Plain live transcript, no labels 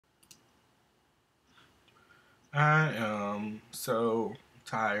I am so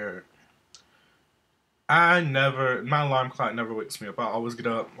tired. My alarm clock never wakes me up. I always get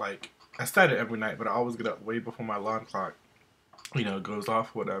up, like, I set it every night, but I always get up way before my alarm clock, goes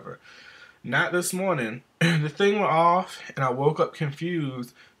off, whatever. Not this morning. The thing went off, and I woke up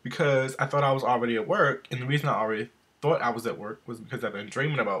confused because I thought I was already at work. And the reason I already thought I was at work was because I've been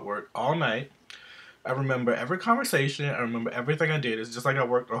dreaming about work all night. I remember every conversation, I remember everything I did. It's just like I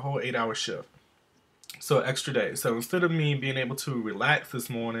worked a whole 8 hour shift. So, extra day. So, instead of me being able to relax this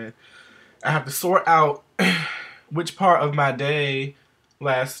morning, I have to sort out which part of my day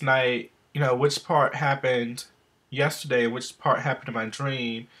last night, which part happened yesterday, which part happened in my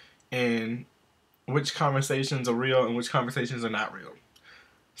dream, and which conversations are real and which conversations are not real.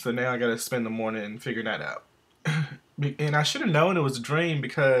 So now I gotta spend the morning figuring that out. And I should have known it was a dream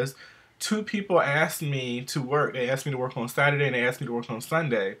because two people asked me to work. They asked me to work on Saturday and they asked me to work on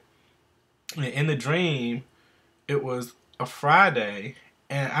Sunday. And in the dream, it was a Friday,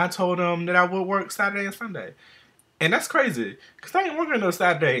 and I told them that I would work Saturday and Sunday. And that's crazy, because I ain't working no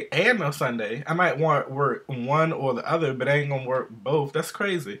Saturday and no Sunday. I might want to work one or the other, but I ain't going to work both. That's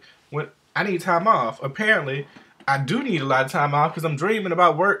crazy. When I need time off. Apparently, I do need a lot of time off because I'm dreaming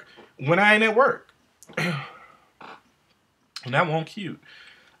about work when I ain't at work. And that won't cute.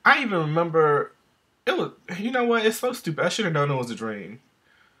 I even remember, it was, you know what, it's so stupid. I should have known it was a dream.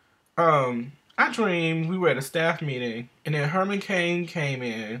 I dreamed we were at a staff meeting, and then Herman Cain came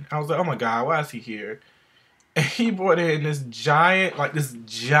in. I was like, oh my God, why is he here? And he brought in this giant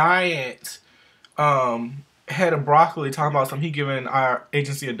head of broccoli talking about something he giving our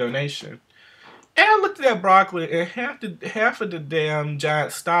agency a donation. And I looked at that broccoli, and half of the damn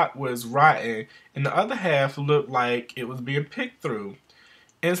giant stock was rotten, and the other half looked like it was being picked through.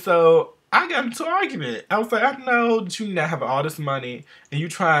 And so I got into an argument. I was like, I know that you now have all this money and you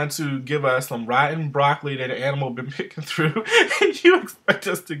trying to give us some rotten broccoli that an animal been picking through, and you expect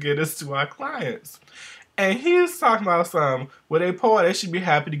us to get this to our clients. And he's talking about some, well, they poor, they should be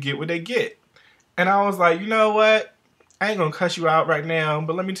happy to get what they get. And I was like, you know what? I ain't gonna cuss you out right now,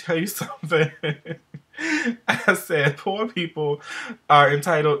 but let me tell you something. I said, poor people are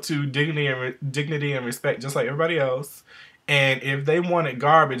entitled to dignity and respect just like everybody else. And if they wanted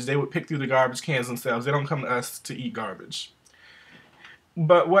garbage, they would pick through the garbage cans themselves. They don't come to us to eat garbage.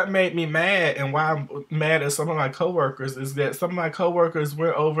 But what made me mad and why I'm mad at some of my coworkers is that some of my coworkers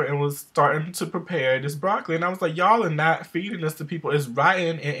went over and was starting to prepare this broccoli. And I was like, y'all are not feeding this to people. It's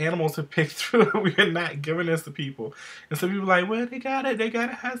rotten and animals have picked through it. We are not giving this to people. And so people were like, well, they got it. They got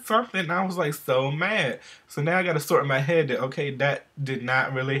to have something. And I was like, so mad. So now I got to sort in my head that, okay, that did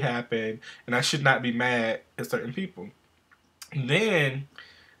not really happen. And I should not be mad at certain people. Then,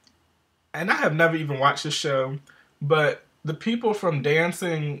 and I have never even watched the show, but the people from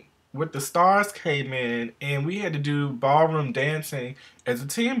Dancing with the Stars came in, and we had to do ballroom dancing as a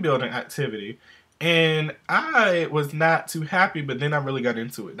team building activity. And I was not too happy, but then I really got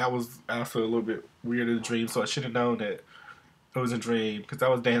into it. That was also a little bit weird in the dream, so I should have known that it was a dream because I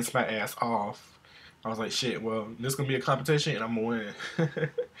was dancing my ass off. I was like, shit, well, this is going to be a competition and I'm going to win.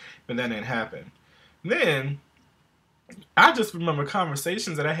 But that didn't happen. Then I just remember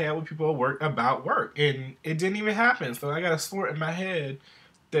conversations that I had with people at work about work, and it didn't even happen. So I got to sort in my head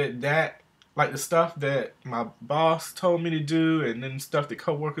that like the stuff that my boss told me to do, and then stuff that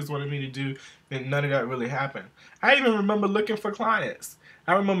coworkers wanted me to do, then none of that really happened. I even remember looking for clients.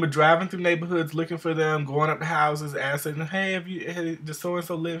 I remember driving through neighborhoods looking for them, going up to houses, asking, "Hey, does so and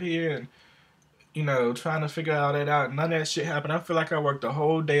so live here?" And trying to figure all that out. None of that shit happened. I feel like I worked a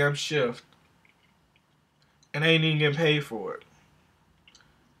whole damn shift and I ain't even getting paid for it.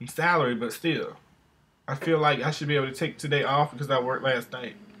 I'm salary, but still. I feel like I should be able to take today off because I worked last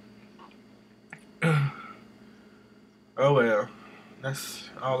night. Oh well. That's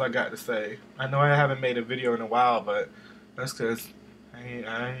all I got to say. I know I haven't made a video in a while, but that's because I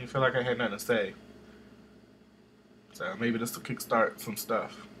ain't feel like I had nothing to say. So maybe this will kickstart some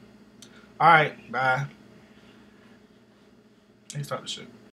stuff. Alright, bye. Let me start the shit.